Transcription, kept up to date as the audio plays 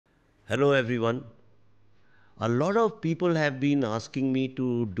Hello everyone. A lot of people have been asking me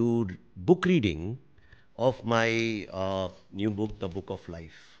to do book reading of my new book, The Book of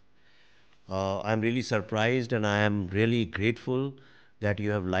Life. I'm really surprised and I am really grateful that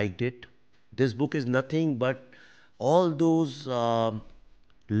you have liked it. This book is nothing but all those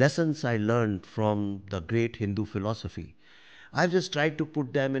lessons I learned from the great Hindu philosophy. I've just tried to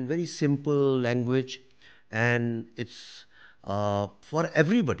put them in very simple language, and it's for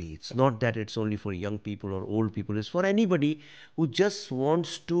everybody. It's not that it's only for young people or old people, it's for anybody who just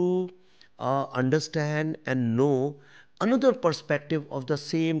wants to understand and know another perspective of the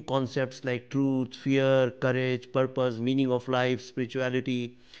same concepts like truth, fear, courage, purpose, meaning of life,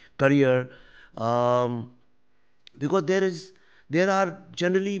 spirituality, career. Um, because there are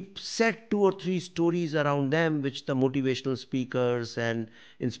generally set two or three stories around them which the motivational speakers and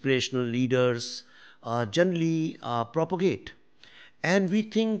inspirational leaders generally propagate, and we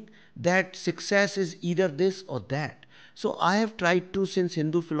think that success is either this or that. So I have tried to, since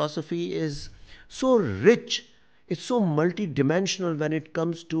Hindu philosophy is so rich, it's so multidimensional when it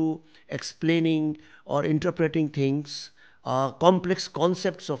comes to explaining or interpreting things, complex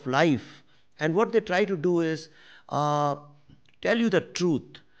concepts of life. And what they try to do is uh, tell you the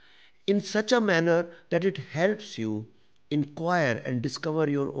truth in such a manner that it helps you inquire and discover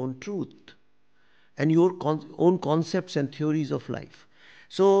your own truth and your own concepts and theories of life.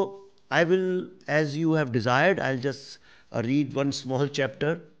 So, I will, as you have desired, I'll just read one small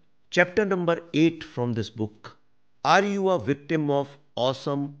chapter. Chapter number 8 from this book. Are you a victim of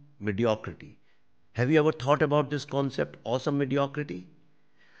awesome mediocrity? Have you ever thought about this concept, awesome mediocrity?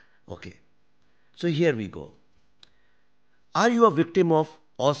 Okay, so here we go. Are you a victim of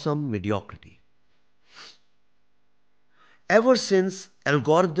awesome mediocrity? Ever since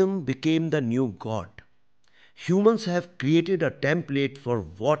algorithm became the new god, humans have created a template for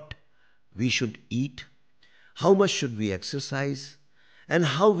what we should eat, how much should we exercise, and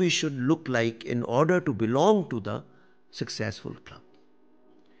how we should look like in order to belong to the successful club.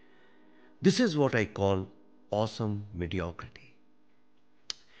 This is what I call awesome mediocrity.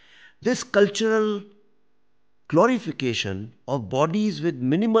 This cultural glorification of bodies with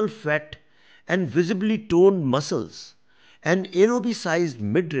minimal fat and visibly toned muscles and aerobicized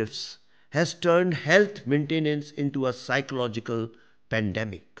midriffs has turned health maintenance into a psychological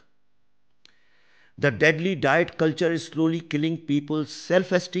pandemic. The deadly diet culture is slowly killing people's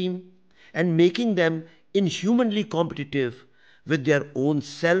self esteem and making them inhumanly competitive with their own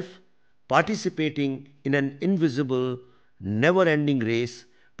self, participating in an invisible, never ending race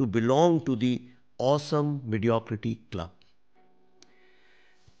to belong to the awesome mediocrity club.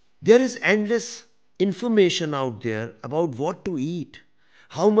 There is endless information out there about what to eat,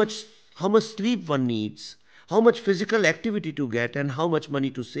 how much how much sleep one needs, how much physical activity to get, and how much money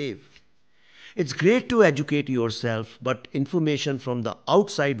to save. It's great to educate yourself, but information from the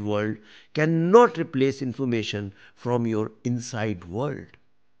outside world cannot replace information from your inside world.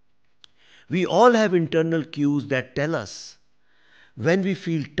 We all have internal cues that tell us when we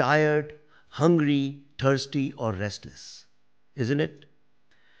feel tired, hungry, thirsty, or restless, isn't it?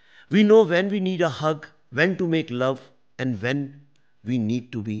 We know when we need a hug, when to make love, and when we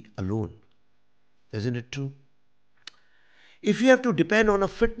need to be alone. Isn't it true? If you have to depend on a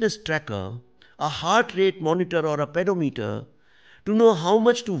fitness tracker, a heart rate monitor, or a pedometer to know how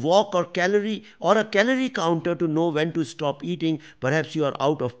much to walk, or a calorie counter to know when to stop eating, perhaps you are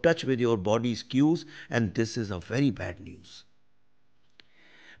out of touch with your body's cues, and this is a very bad news.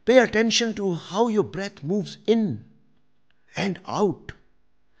 Pay attention to how your breath moves in and out.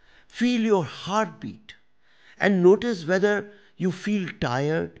 Feel your heartbeat and notice whether you feel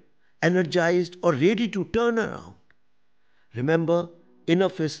tired, energized, or ready to turn around. Remember,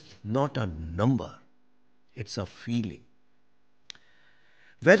 enough is not a number, it's a feeling.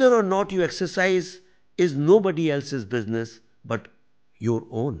 Whether or not you exercise is nobody else's business but your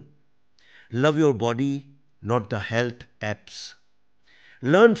own. Love your body, not the health apps.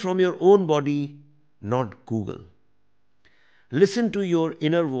 Learn from your own body, not Google. Listen to your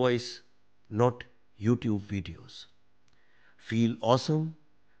inner voice, not YouTube videos. Feel awesome,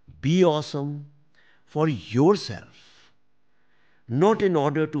 be awesome for yourself, not in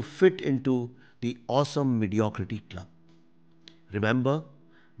order to fit into the awesome mediocrity club. Remember,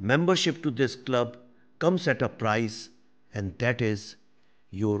 membership to this club comes at a price, and that is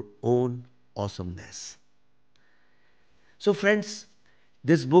your own awesomeness. So, friends,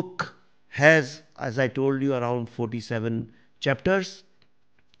 this book has, as I told you, around 47 chapters,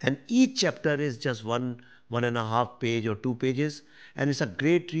 and each chapter is just one 1.5 page or 2 pages, and it's a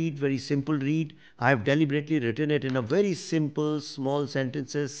great read, very simple read. I have deliberately written it in a very simple, small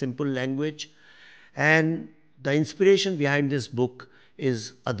sentences, simple language, and the inspiration behind this book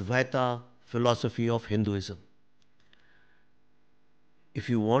is Advaita philosophy of Hinduism. If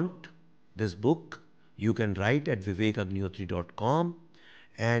you want this book, you can write at vivekagnihotri.com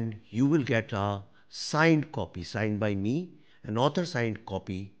and you will get a signed copy, signed by me, an author signed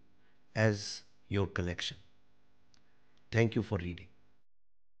copy as your collection. Thank you for reading.